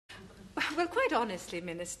Well, quite honestly,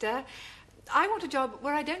 Minister, I want a job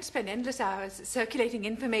where I don't spend endless hours circulating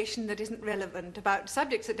information that isn't relevant about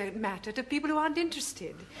subjects that don't matter to people who aren't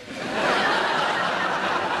interested.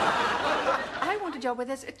 I want a job where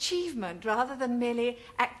there's achievement rather than merely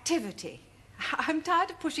activity. I'm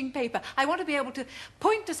tired of pushing paper. I want to be able to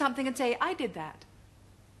point to something and say, I did that.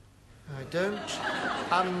 I don't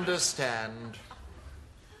understand.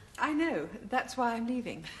 I know. That's why I'm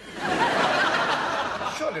leaving.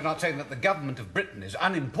 Surely not saying that the government of Britain is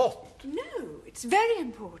unimportant. No, it's very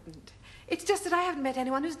important. It's just that I haven't met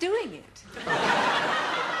anyone who's doing it.